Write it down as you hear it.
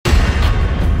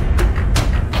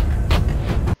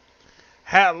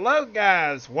Hello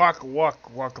guys,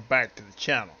 welcome back to the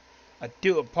channel. I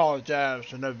do apologize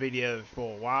for no videos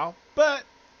for a while, but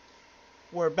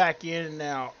we're back in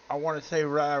now. I want to say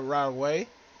right away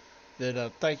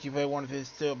that thank you for everyone who's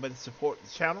still been supporting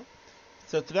the channel.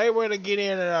 So today we're going to get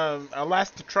in,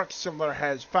 Alaskan Truck Simulator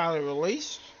has finally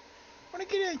released. We're going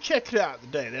to get in and check it out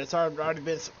today. There's already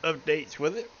been some updates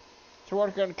with it. So we're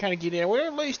going to kind of get in. We're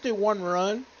going to at least do one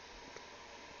run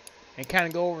and kind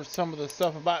of go over some of the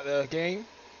stuff about the game.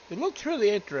 It looks really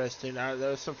interesting.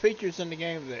 There's some features in the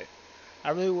game that I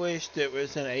really wished it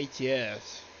was in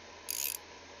ATS.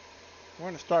 We're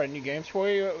going to start a new game, so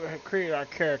we create our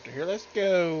character here. Let's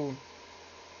go.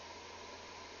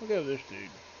 We'll go with this dude.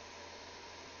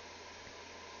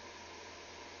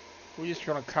 We're just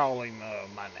going to call him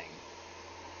my name.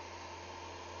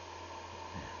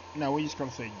 No, we're just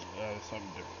going to say something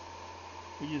different.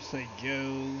 We just say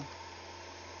Joe.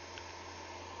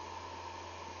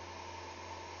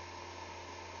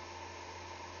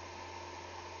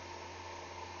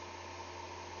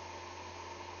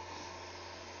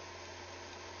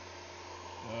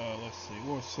 Let's see,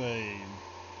 we'll say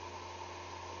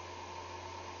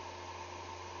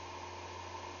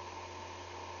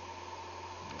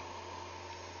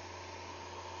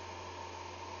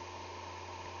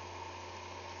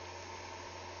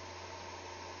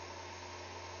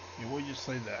yeah, we'll just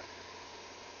say that.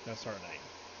 That's our name.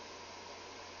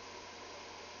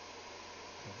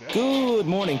 Okay. Good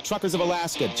morning, truckers of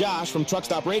Alaska. Josh from Truck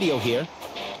Stop Radio here.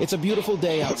 It's a beautiful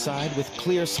day outside with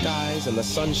clear skies and the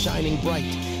sun shining bright,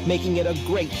 making it a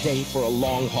great day for a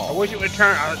long haul. I wish it would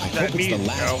turn out I hope it's the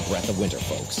last breath of winter,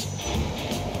 folks.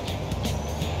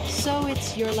 So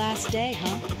it's your last day,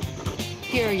 huh?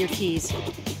 Here are your keys.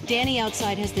 Danny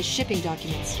outside has the shipping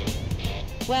documents.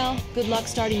 Well, good luck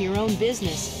starting your own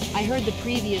business. I heard the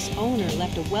previous owner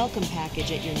left a welcome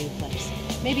package at your new place.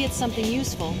 Maybe it's something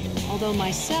useful, although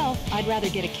myself, I'd rather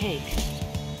get a cake.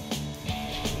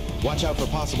 Watch out for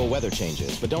possible weather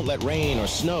changes, but don't let rain or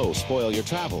snow spoil your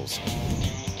travels.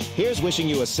 Here's wishing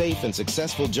you a safe and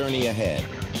successful journey ahead.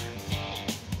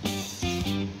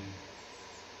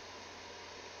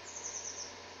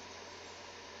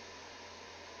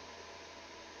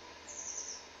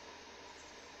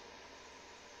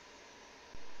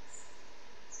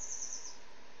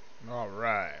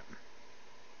 Alright.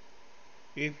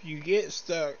 If you get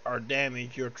stuck or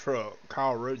damage your truck,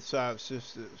 call roadside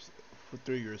assistance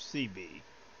through your CB.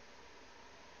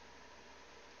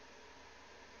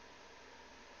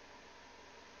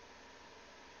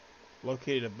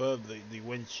 Located above the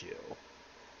windshield.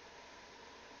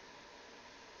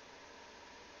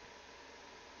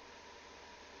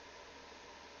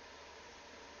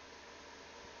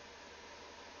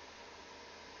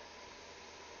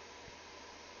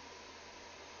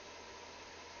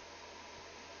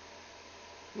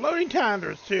 Loading times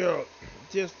are still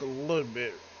just a little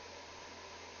bit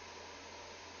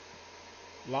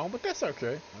long, but that's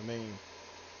okay. I mean,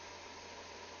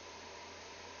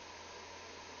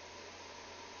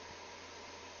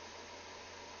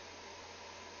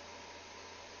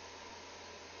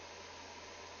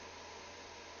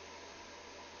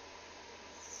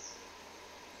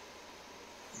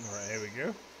 alright, here we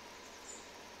go.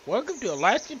 Welcome to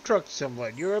Alaskan Truck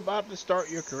Simulator. You're about to start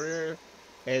your career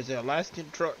as an Alaskan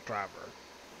truck driver.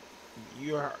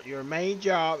 Your main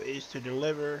job is to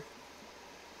deliver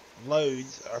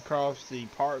loads across the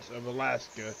parts of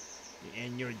Alaska.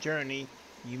 In your journey,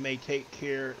 you may take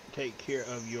care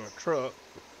of your truck.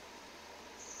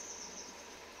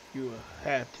 You will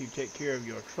have to take care of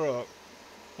your truck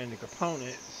and the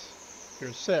components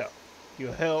yourself.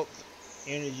 Your health,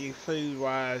 energy,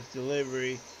 food-wise,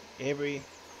 delivery, every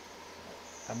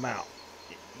amount.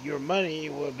 Your money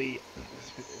will be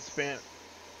spent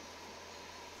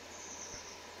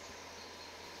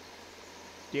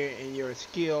in your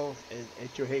skills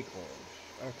at your headquarters.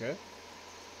 Okay.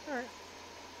 Alright.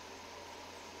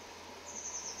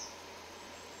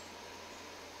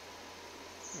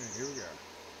 Here we go.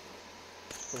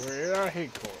 So we're at our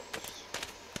headquarters.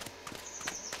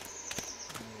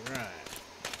 Alright.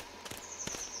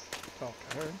 Talk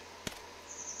to her.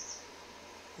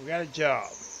 We got a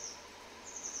job.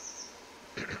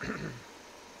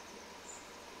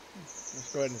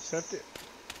 Let's go ahead and accept it.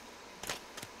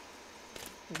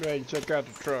 We'll go ahead and check out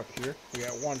the truck here. We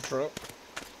got one truck.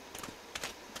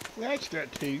 We actually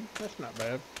got two. That's not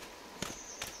bad.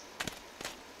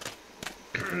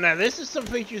 Now this is some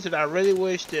features that I really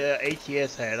wish the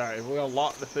ATS had. Alright, we'll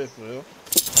lock the fifth wheel.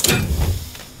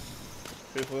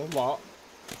 Fifth wheel locked.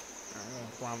 Alright, I'm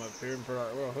gonna climb up here and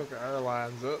we'll hook our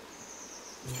lines up.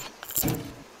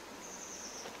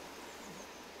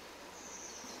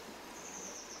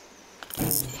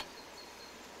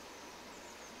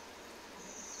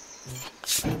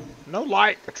 No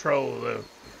light control though.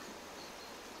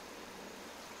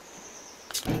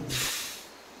 Alright,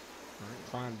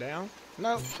 climb down.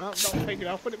 No, no, don't take it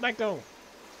off. Put it back on. What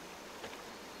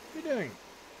are you doing?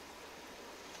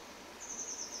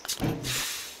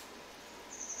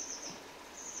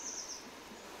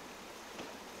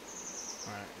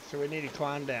 Alright, so we need to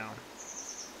climb down.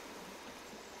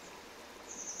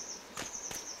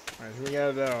 Alright, so we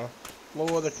gotta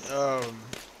lower the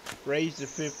raise the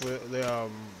fifth with the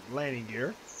landing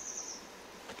gear.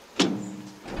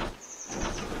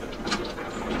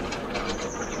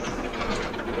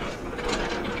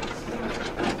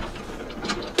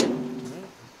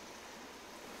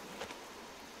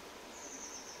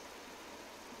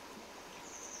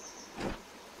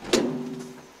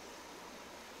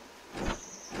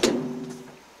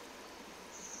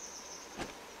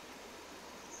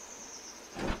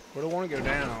 We don't want to go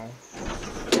down.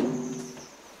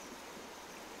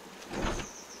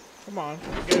 Come on,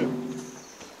 let go.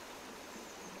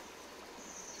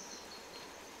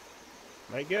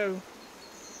 Let go.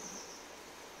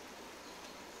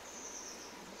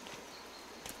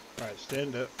 Alright,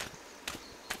 stand up.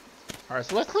 Alright,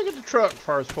 so let's look at the truck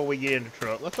first before we get in the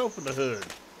truck. Let's open the hood.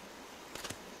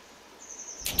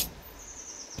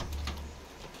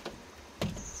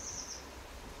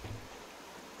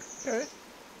 Okay.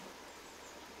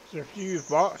 There's a fuse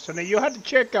box. So now you'll have to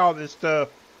check all this stuff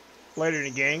later in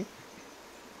the game.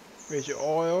 There's your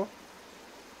oil,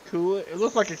 coolant. It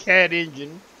looks like a cat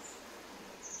engine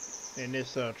in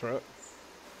this truck.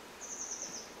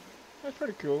 That's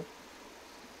pretty cool.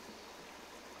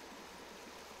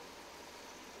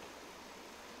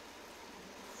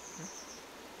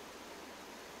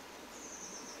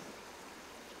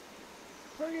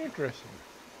 Pretty interesting.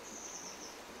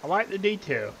 I like the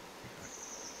detail.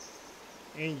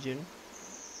 Engine.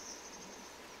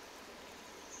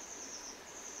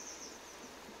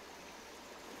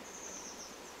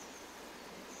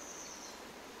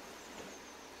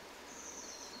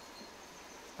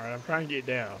 Alright, I'm trying to get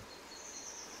down.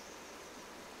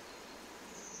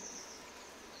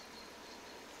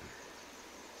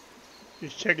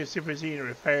 Just check and see if there's any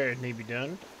repairs need to be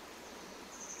done.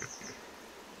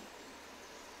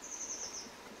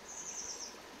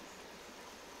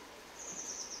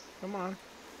 Come on.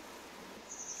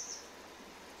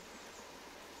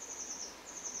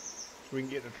 So we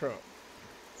can get the truck.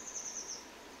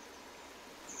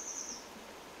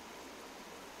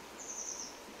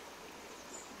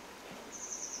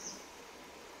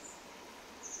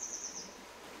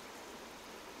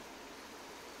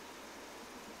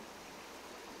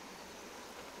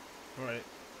 Alright,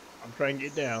 I'm trying to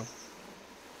get down.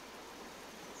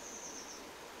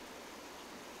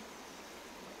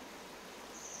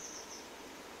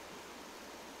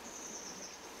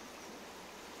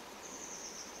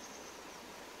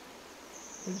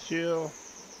 Windshield.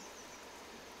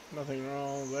 Nothing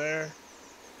wrong there.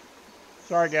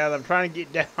 Sorry guys, I'm trying to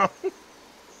get down.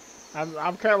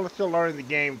 I'm kind of still learning the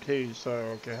game too, so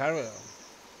okay, how do I...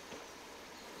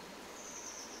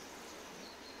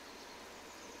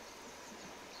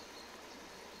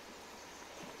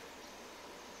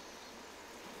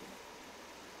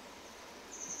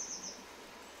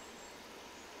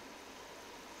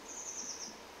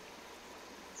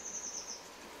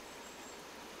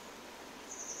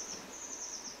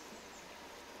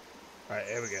 Alright,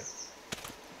 there we go.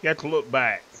 You have to look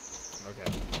back.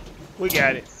 Okay. We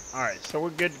got it. Alright, so we're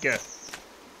good to go.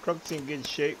 Truck's in good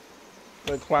shape.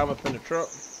 We'll climb up in the truck.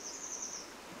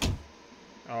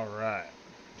 Alright.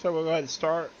 So we'll go ahead and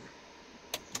start.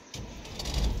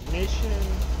 Ignition.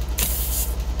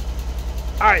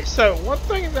 Alright, so one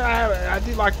thing that I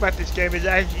do like about this game is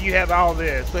actually you have all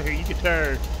this. Look here, you can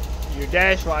turn your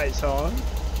dash lights on.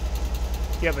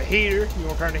 You have a heater. You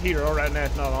want to turn the heater on right now,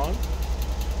 it's not on.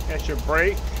 That's your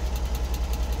brake.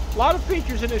 A lot of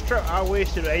features in this truck I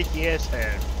wish that ATS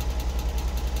had.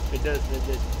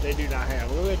 They do not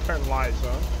have. We'll go ahead and turn the lights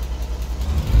on.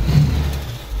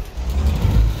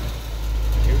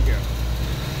 Here we go.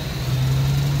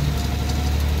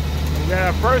 We got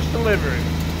our first delivery.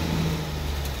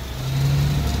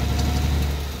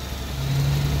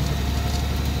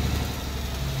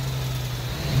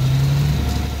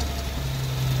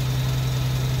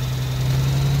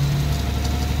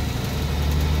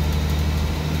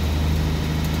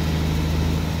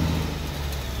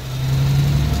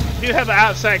 You do have an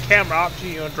outside camera option.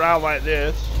 You can drive like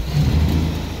this.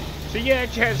 So you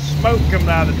actually have smoke coming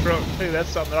out of the truck too. That's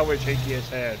something that I wish ATS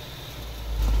had.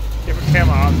 Different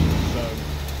camera options. So.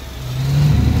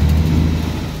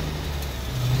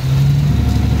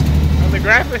 On the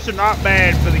graphics are not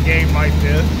bad for the game like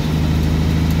this.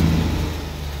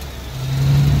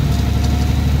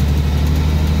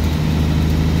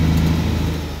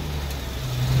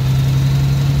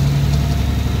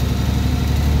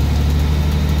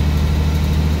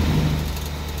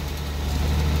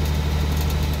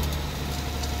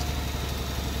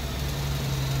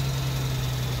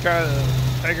 Try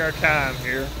to take our time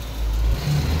here.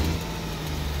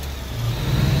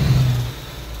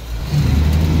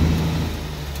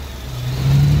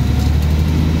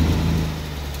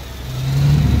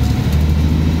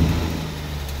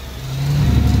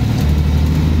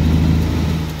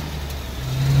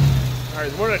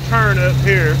 Alright, we're gonna turn up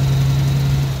here.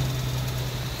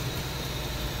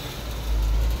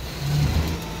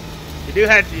 We do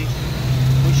have to.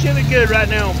 We should be good right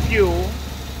now on fuel.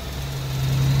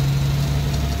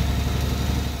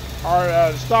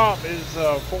 Our stop is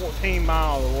 14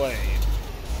 miles away.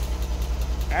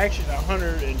 Actually,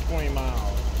 120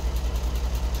 miles.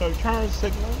 So turn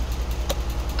signal.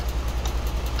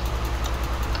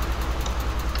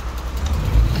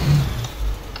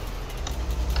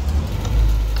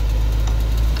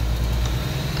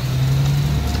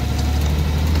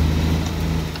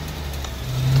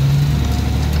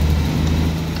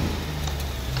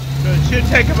 So it should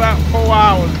take about 4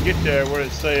 hours to get there, what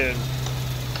it's saying.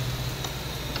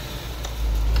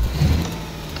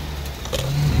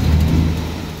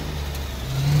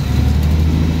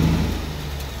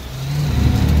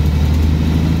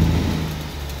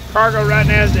 Cargo right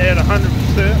now is at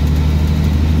 100%.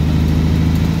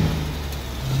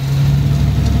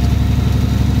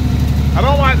 I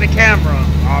don't like the camera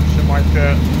option like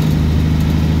that.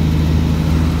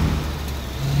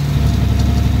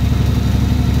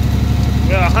 We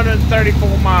got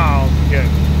 134 miles to go.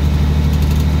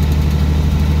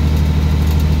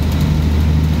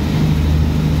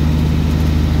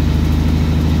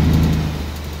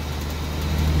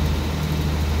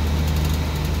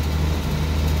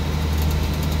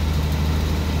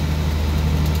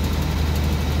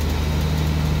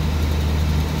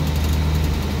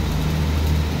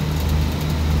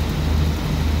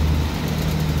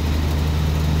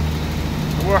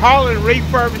 We're hauling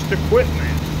refurbished equipment.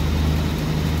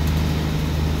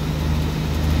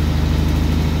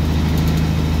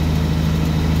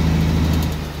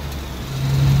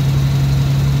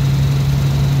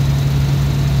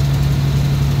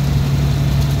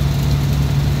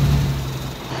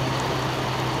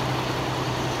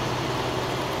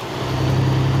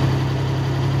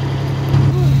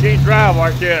 Can't drive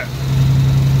like that.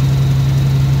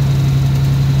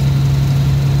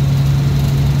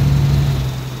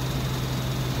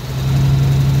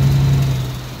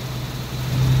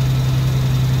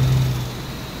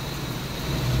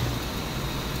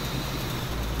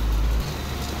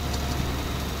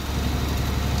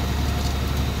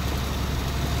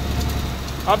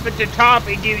 Up at the top,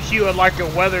 it gives you like a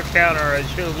weather counter. It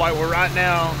shows like we're right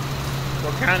now,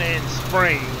 we're kind of in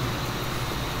spring.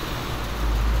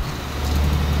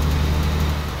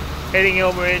 Heading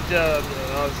over into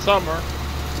summer,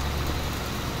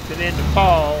 then into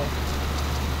fall,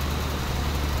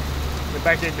 then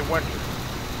back into winter.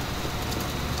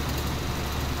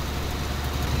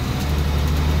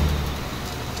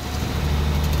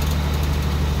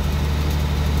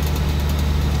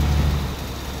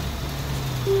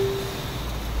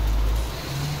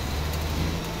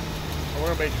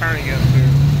 We're going to be turning up here.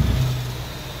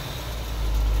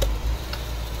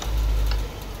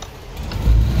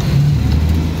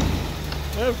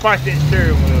 Let's fight that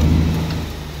steering wheel.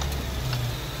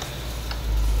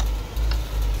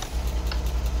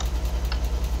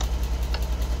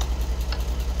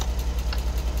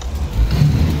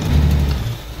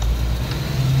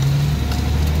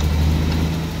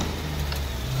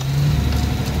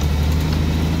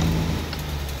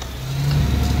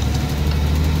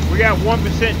 We got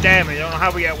 1% damage. I don't know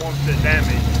how we got 1%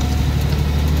 damage.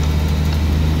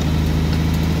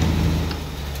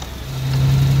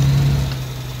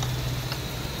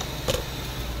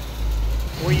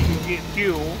 Or you can get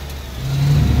fuel.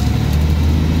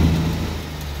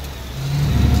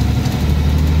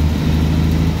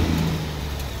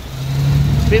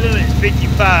 Speed limit is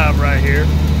 55 right here.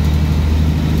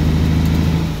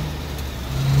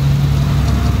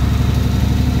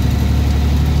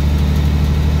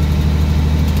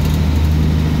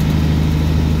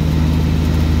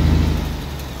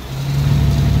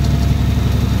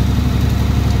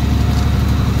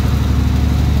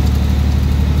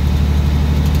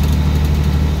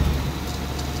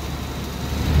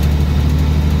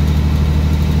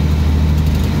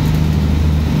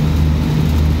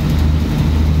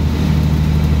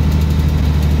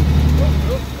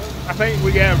 think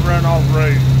we got run off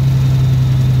road.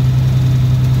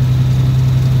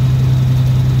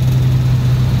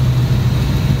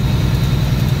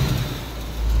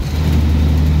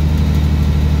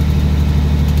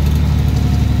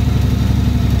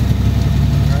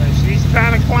 Alright, she's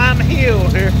trying to climb a hill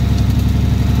here.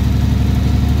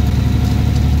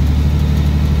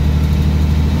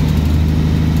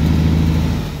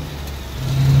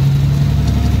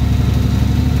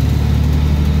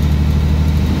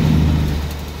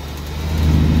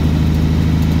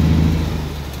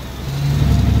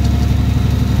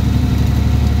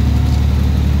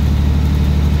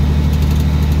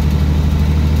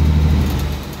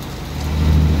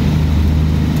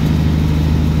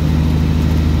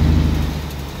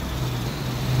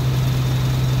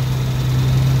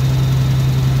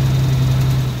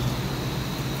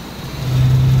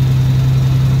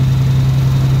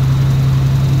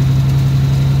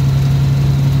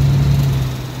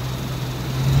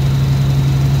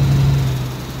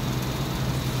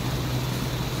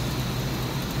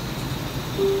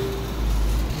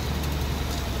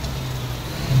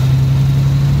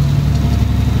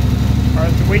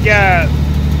 We got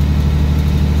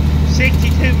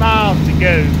 62 miles to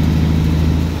go.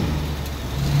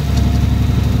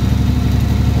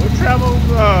 We traveled,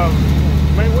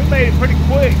 man, we made it pretty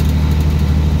quick.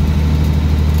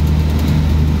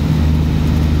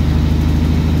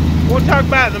 We'll talk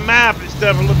about the map and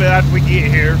stuff a little bit after we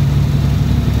get here.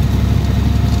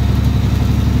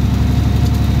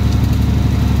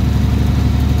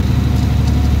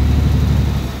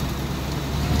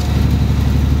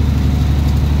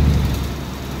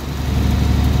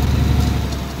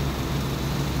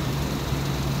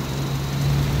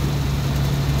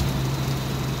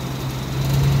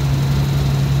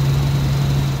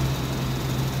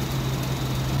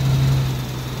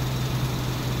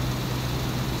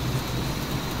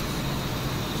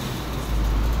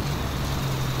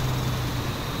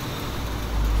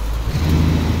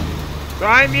 So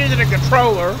I'm using a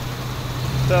controller,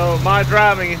 so my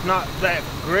driving is not that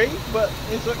great, but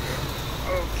it's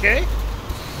okay.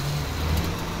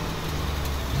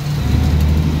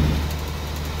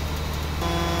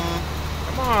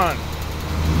 Come on.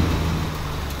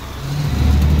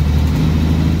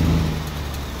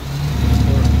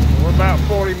 We're about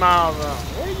 40 miles out.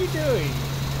 What are you doing,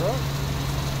 truck?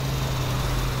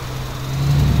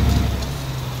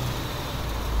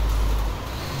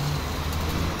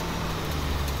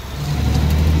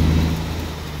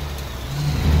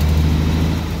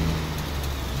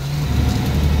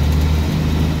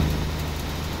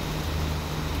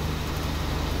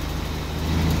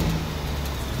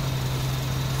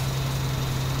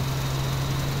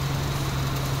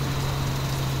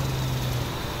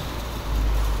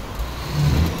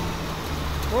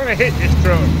 We're gonna hit this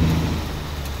truck.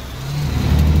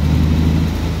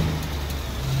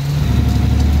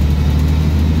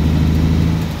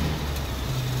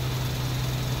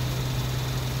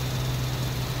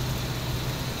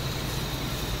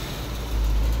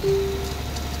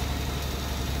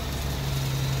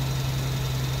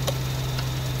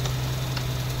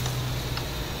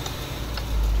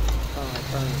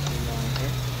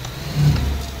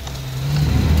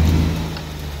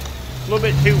 A little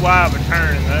bit too wide of a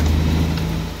turn though.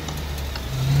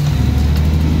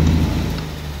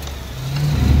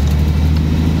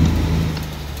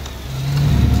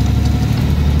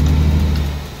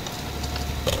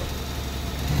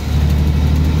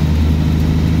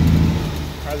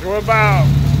 Alright, so we're about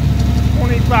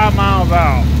 25 miles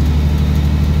out.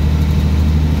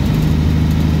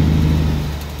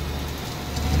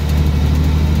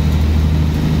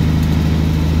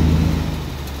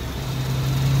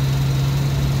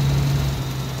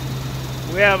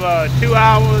 We have 2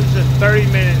 hours and 30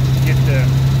 minutes to get there.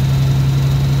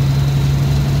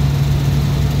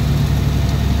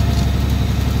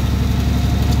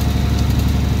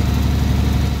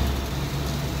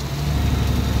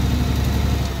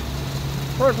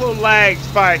 First little lag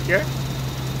spike here.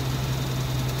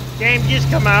 Game just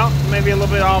come out, maybe a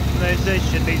little bit off than they say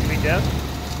should need to be done.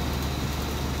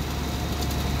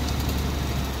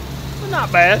 But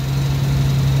not bad.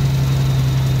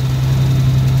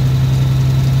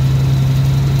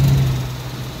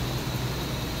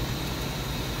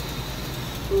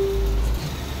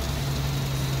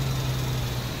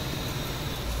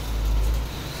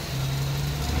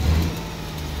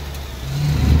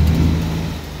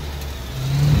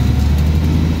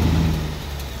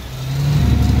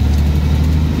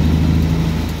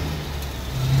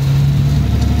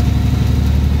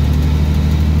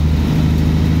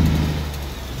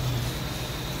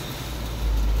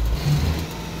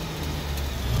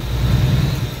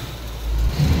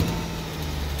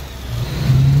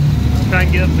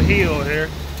 hill here.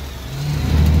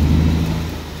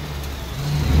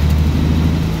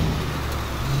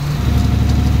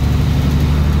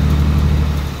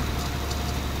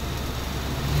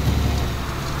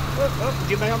 Oh,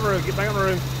 get back on the road, get back on the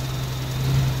road.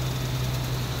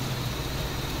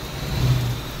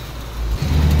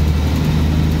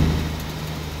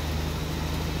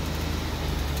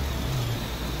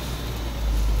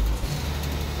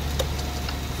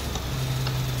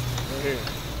 Right here.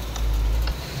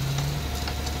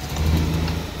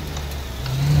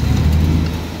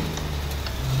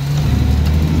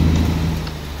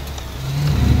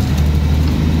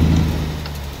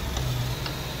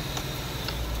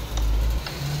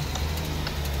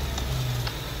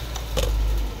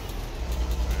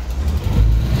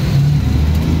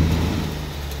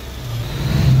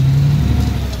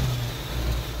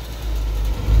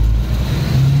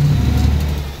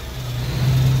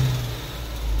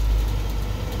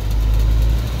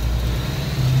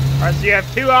 Alright, so you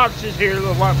have two options here,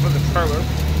 look like for the trailer.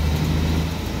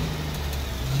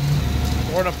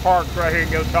 We're gonna park right here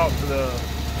and go talk to the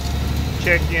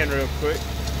check-in real quick.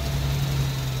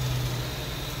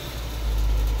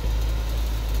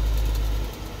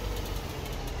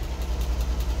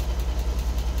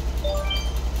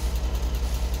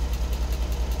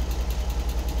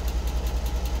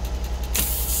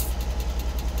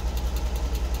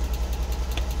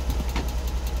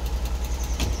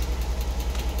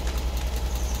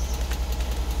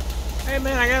 Hey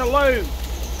man, I got a load.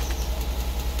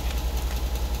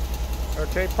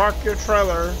 Okay, park your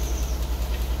trailer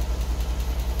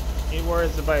anywhere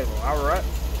it's available. Alright.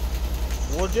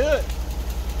 We'll do it.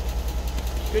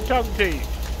 Good talking to you.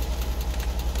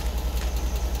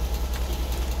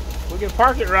 We can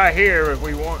park it right here if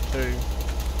we want to.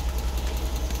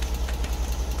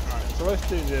 Alright, so let's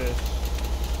do this.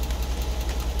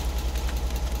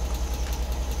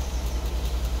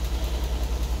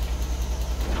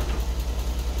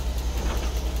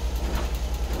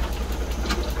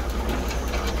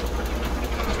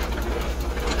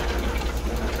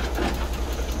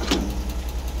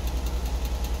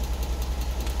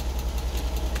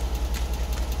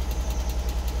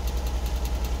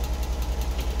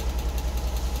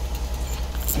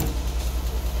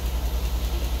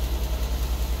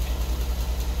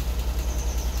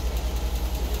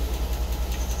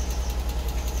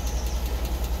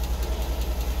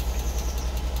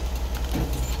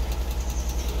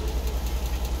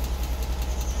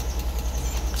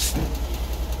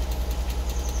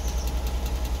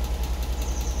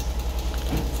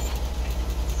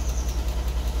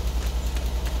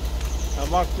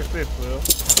 Unlock the fifth wheel.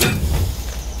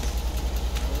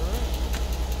 Alright.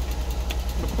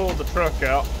 I'm gonna pull the truck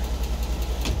out.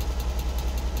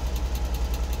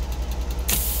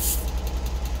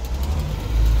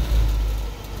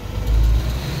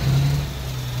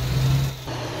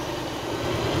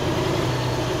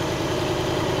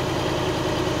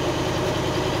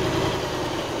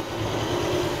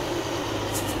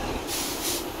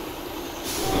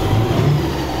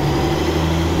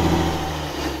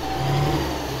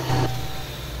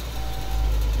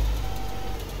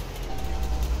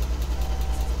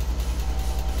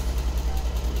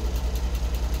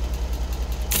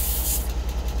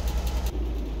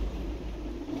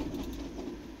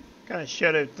 Kind of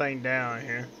shut everything down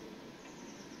here.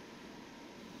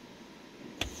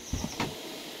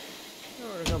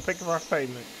 Oh, we're gonna pick up our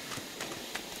pavement.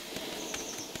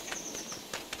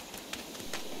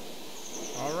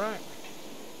 All right.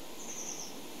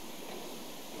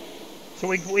 So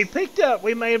we picked up.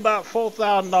 We made about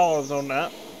 $4,000 on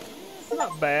that.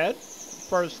 Not bad.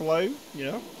 First load, you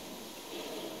know.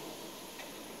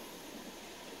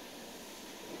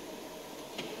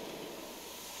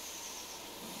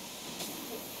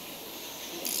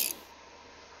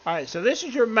 Alright, so this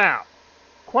is your map.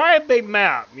 Quite a big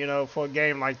map, you know, for a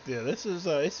game like this.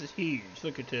 This is huge.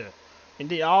 Look at this.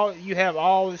 Indeed, you have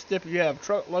all this stuff. You have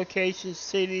truck locations,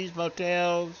 cities,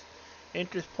 motels,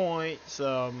 interest points,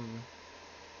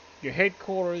 your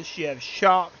headquarters. You have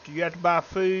shops. You have to buy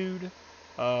food.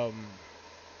 You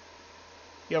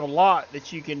have a lot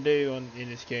that you can do in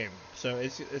this game. So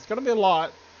it's gonna be a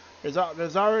lot. There's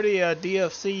already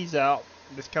DLCs out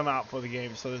that's come out for the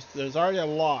game, so there's already a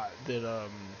lot that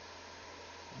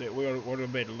we're gonna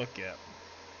be able to look at.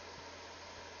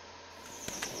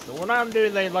 So we're not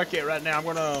doing anything like it right now. I'm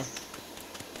gonna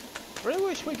really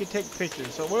wish we could take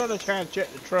pictures. So we're gonna try and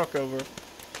check the truck over.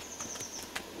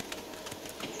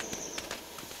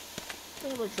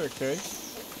 It looks okay.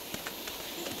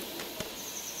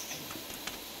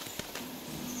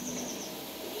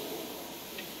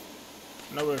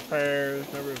 No repairs,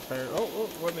 no repairs. Oh,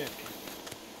 wait a minute.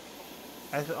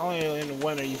 That's only in the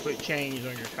winter you put chains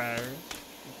on your tires.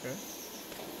 Okay.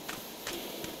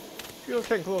 Fuel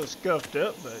tank's a little scuffed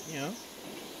up, but you know,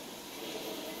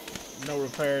 no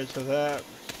repairs for that.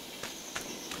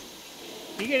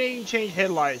 You can even change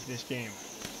headlights in this game.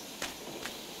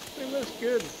 It looks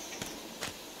good.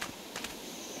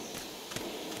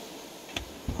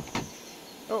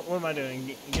 Oh, what am I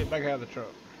doing? Get back out of the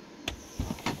truck.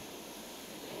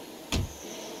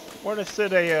 Want to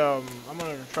set a I'm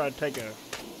gonna try to take a.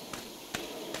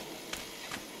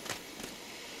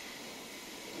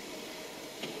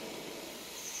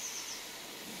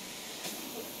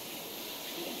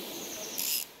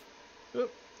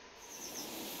 Oop.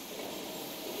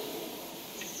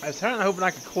 I was kind of hoping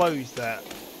I could close that.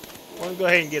 I'm gonna go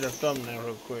ahead and get a thumbnail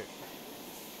real quick.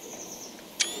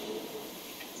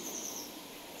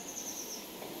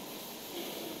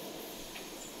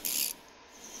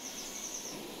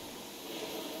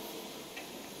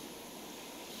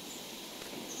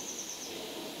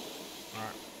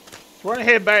 Alright. So we're gonna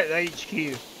head back to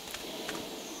HQ.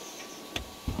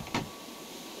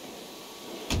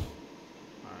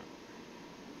 Alright.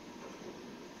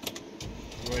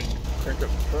 Go ahead and crank up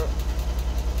the truck.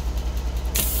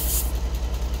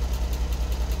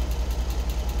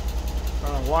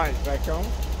 Turn the lights back on.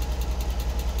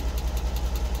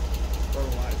 Turn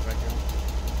the lights back on.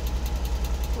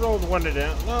 Roll the window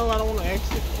down. No, I don't want to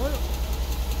exit. Well,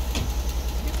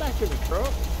 get back to the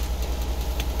truck.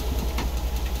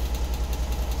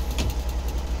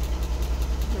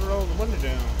 Roll the window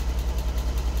down.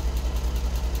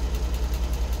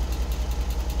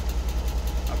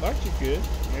 I thought you could.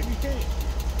 Maybe you can't.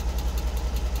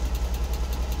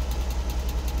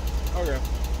 Okay.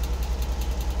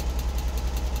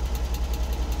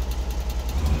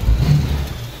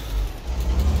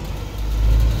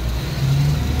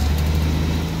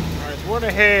 Alright, so we're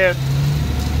ahead.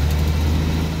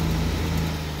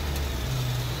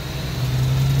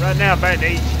 Right now, back to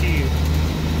HQ.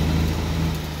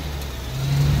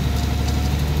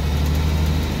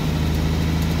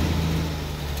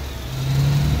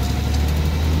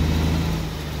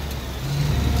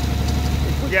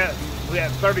 We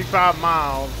got 35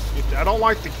 miles. I don't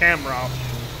like the camera option.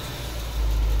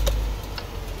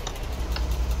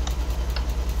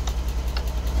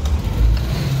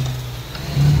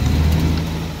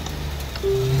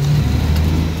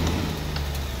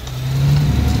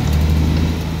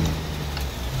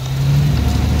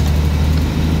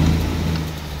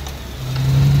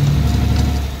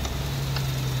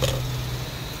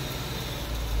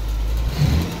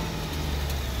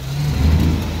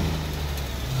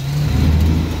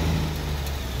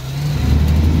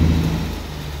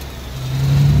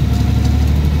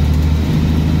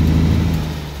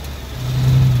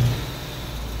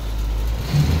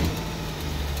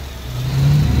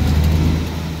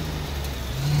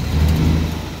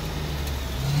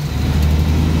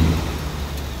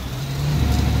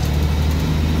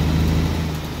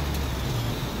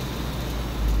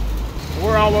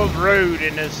 All over the road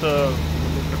in this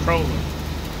controller.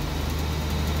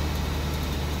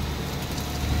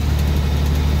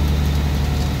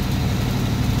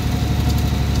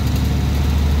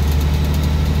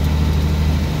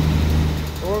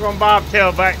 So we're gonna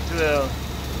bobtail back to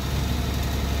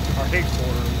our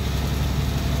headquarters.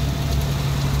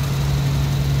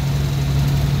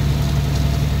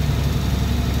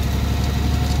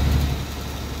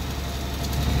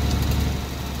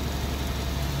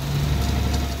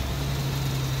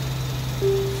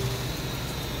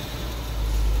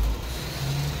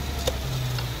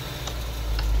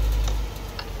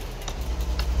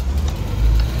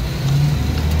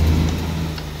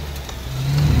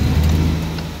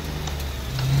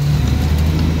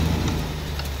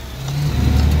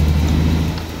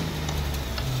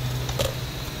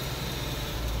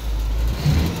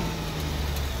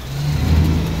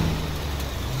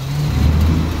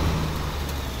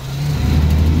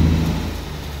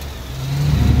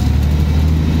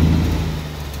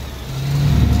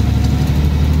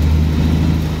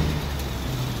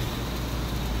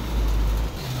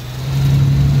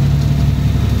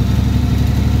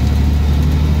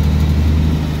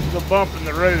 Bump in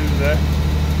the road there.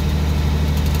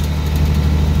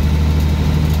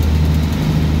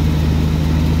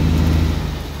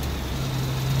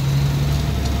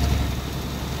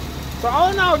 So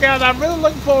all in all, guys, I'm really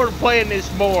looking forward to playing this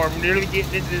more. I'm really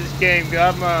getting into this game.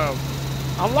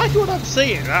 I'm liking what I'm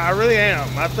seeing. I really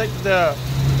am. I think the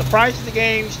price of the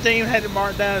game, Steam had it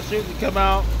marked down as soon as it come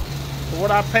out. For what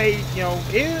I paid, you know,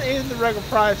 in the regular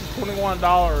price of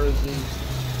 $21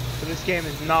 for this game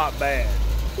is not bad.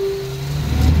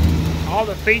 all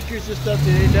the features and stuff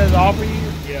that it does offer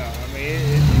you, yeah, I mean,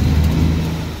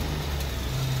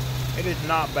 it is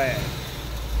not bad.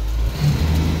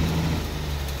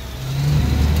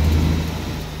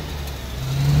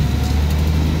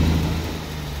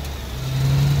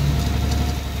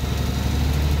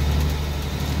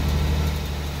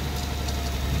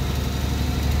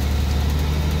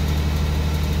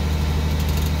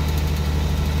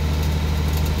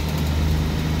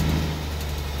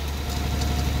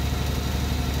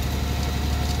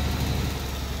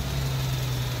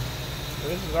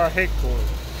 This is our headquarters.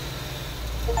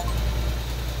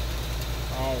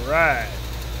 Alright.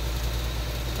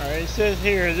 Alright, it says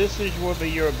here, will be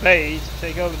your base.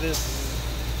 Take over this.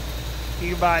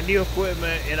 You can buy new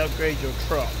equipment and upgrade your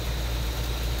truck.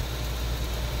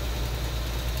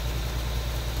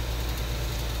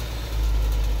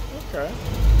 Okay.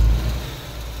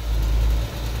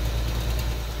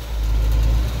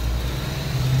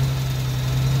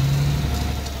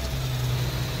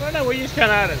 Well, no, we're just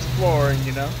kind of out exploring,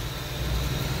 you know.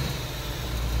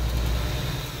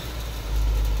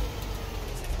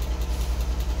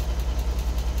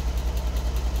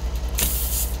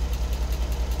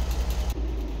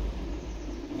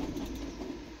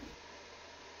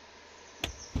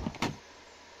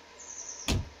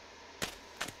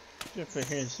 Jump in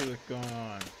here and see what's going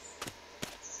on.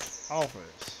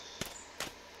 Office.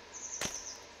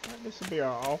 Right, this will be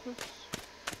our office.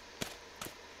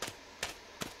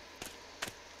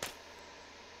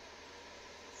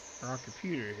 Our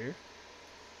computer here.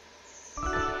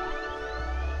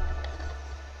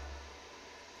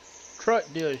 Truck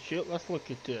dealership. Let's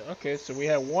look at that. Okay, so we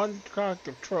have one kind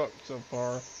of truck so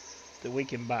far that we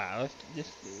can buy.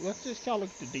 Let's just kind of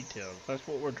look at the details. That's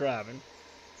what we're driving.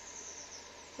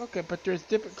 Okay, but there's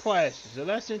different classes, so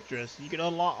that's interesting. You can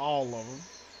unlock all of them.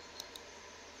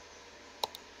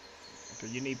 Okay,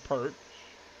 you need perks.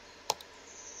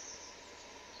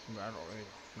 Not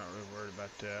really worried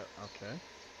about that. Okay.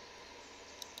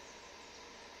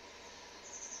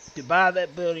 To buy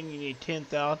that building, you need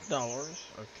 $10,000.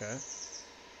 Okay.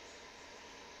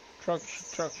 Truck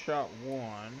shop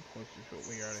 1, which is what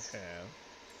we already have.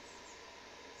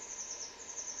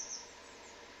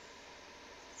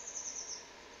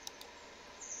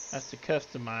 That's to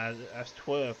customize it. That's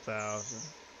 $12,000.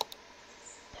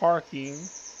 Parking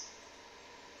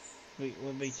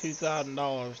will be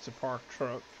 $2,000 to park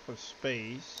trucks for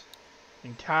space.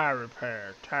 And tire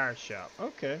repair, tire shop.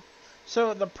 Okay.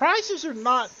 So the prices are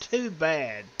not too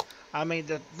bad. I mean,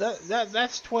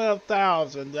 that's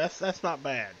 $12,000. That's not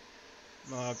bad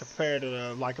compared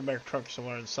to like American Truck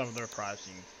Somewhere and some of their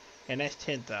pricing, and that's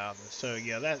 $10,000. So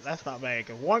yeah, that's not bad.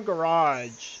 Cause one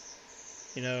garage,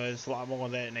 you know, is a lot more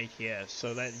than that in ATS.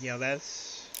 So that, you know,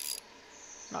 that's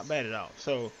not bad at all.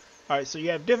 So all right, so you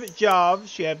have different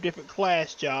jobs. You have different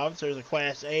class jobs. There's a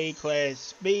Class A,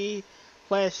 Class B,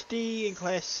 Class D, and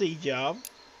Class C job.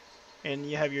 And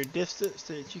you have your distance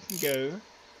that you can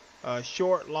go.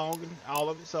 Short, long, all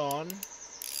of it's on.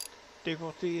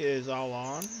 Difficulty is all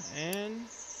on. And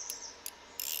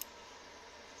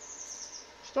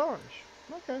stars.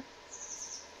 Okay.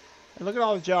 And look at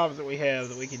all the jobs that we have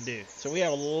that we can do. So we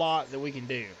have a lot that we can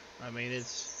do. I mean,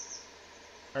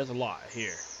 there's a lot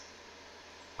here.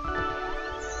 Okay,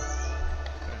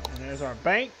 and there's our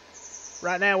bank.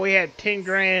 Right now we have 10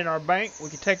 grand in our bank. We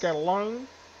can take out a loan,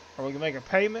 or we can make a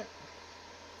payment.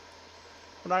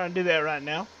 We're not going to do that right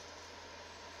now.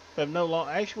 We have no loan.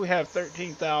 Actually, we have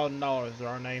 $13,000 in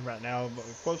our name right now, but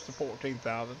we're close to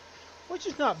 $14,000, which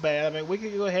is not bad. I mean, we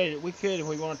could go ahead. We could, if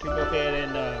we wanted to, go ahead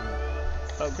and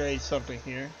upgrade something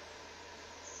here.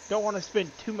 Don't want to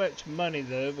spend too much money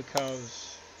though,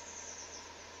 because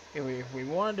if we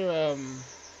wanted to,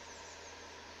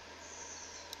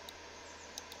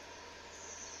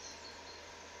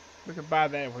 we could buy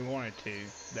that if we wanted to.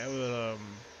 That would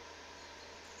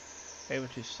able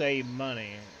to save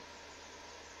money.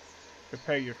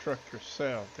 Repair your truck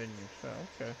yourself, then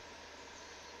yourself. Okay.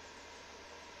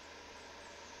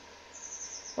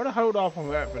 We're gonna hold off on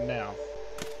that for now.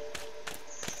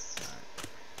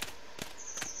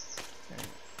 Okay.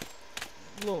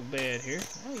 A little bed here.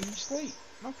 Oh, you can sleep.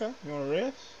 Okay. You wanna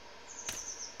rest?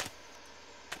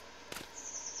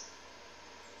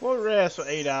 We'll rest for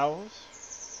 8 hours.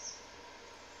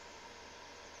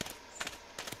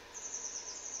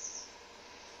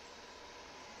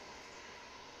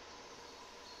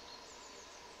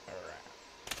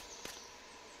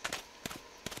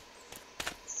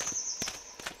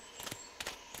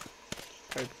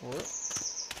 Pay for it.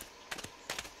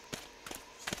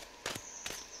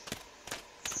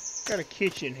 Got a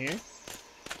kitchen here.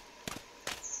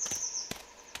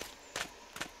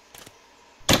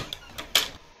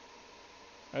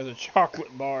 There's a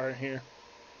chocolate bar in here.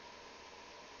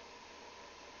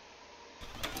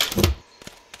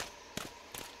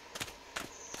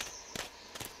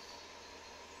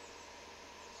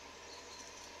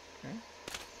 Okay.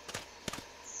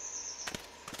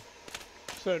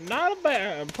 So not a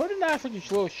bad, pretty nice looking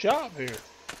little shop here.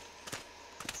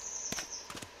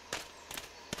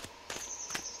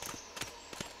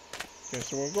 Okay,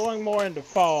 so we're going more into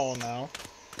fall now.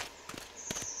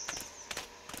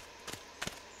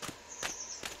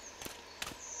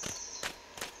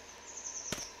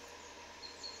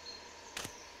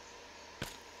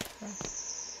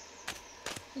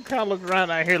 I'm kind of looking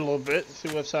around out here a little bit, see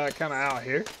what's kind of out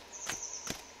here.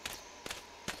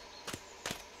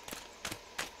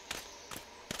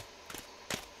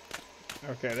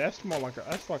 Okay, that's more like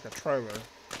that's like a trailer.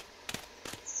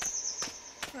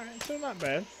 All right, so not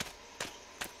bad.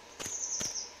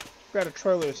 Got a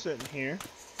trailer sitting here.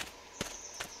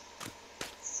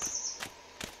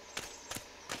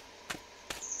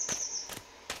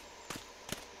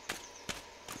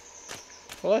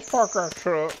 Well, let's park our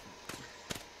truck.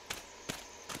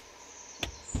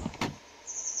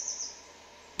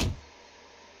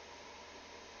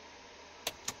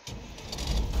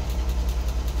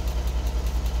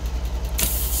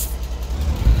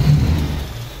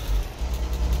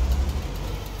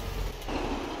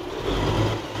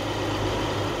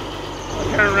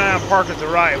 Turn around and park it the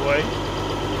right way.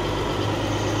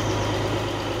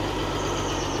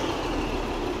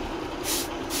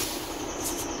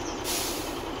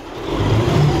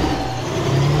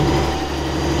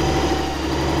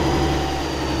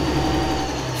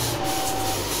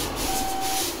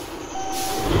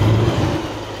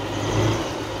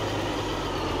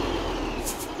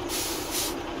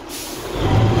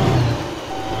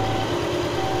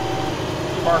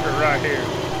 Park it right here.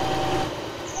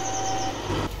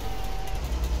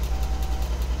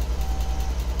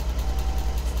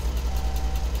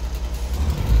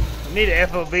 I need an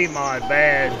FOB mod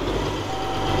bad.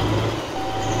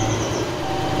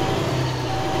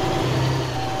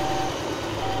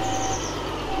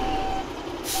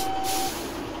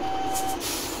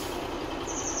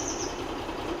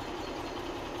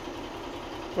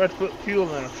 Let's put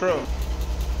fuel in a truck.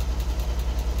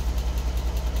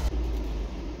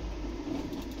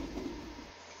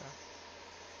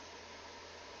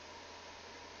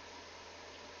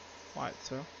 Right,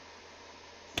 so.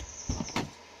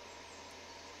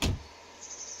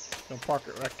 I'll park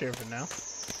it right there for now.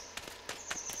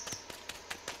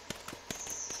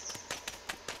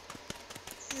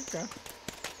 Okay.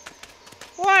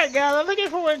 Alright guys, I think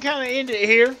that's what we're kind of end it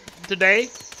here today.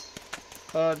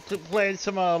 To play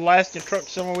some Alaskan Truck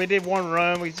Summer. We did one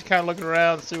run. We just kind of looking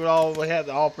around and see what all we had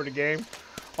to offer the game.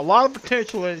 A lot of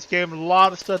potential in this game. A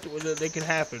lot of stuff that can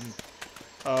happen.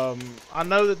 I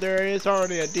know that there is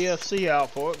already a DLC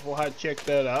out for it. We'll have to check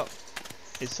that out.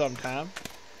 It's sometime.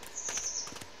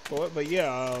 But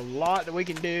yeah, a lot that we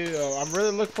can do. I'm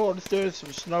really looking forward to doing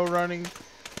some snow running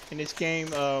in this game.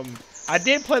 I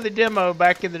did play the demo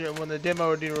back in when the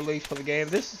demo did release for the game.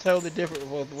 This is totally different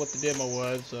with what the demo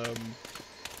was.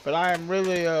 But I'm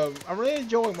really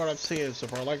enjoying what I'm seeing so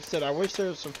far. Like I said, I wish there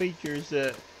was some features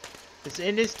that it's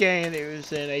in this game that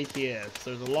was in ATS.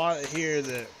 There's a lot here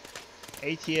that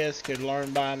ATS could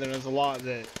learn by, and then there's a lot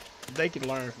that they could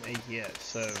learn from ATS.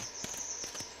 So,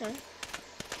 okay.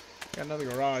 Got another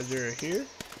garage area here.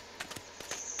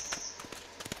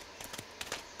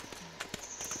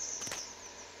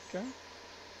 Okay.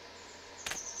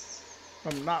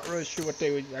 I'm not really sure what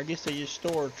they would. I guess they just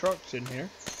store trucks in here.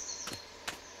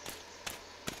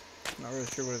 Not really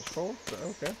sure what it's for, but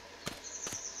okay.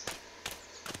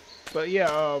 But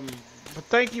yeah, but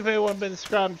thank you for everyone been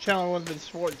subscribing to the channel, everyone been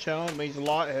supporting the channel. It means a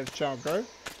lot. It helps the channel grow.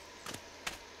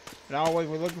 And always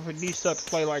we're looking for new stuff to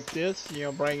play like this. You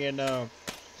know, bring in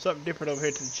something different over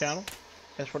here to the channel.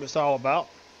 That's what it's all about.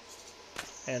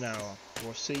 And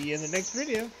we'll see you in the next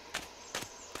video.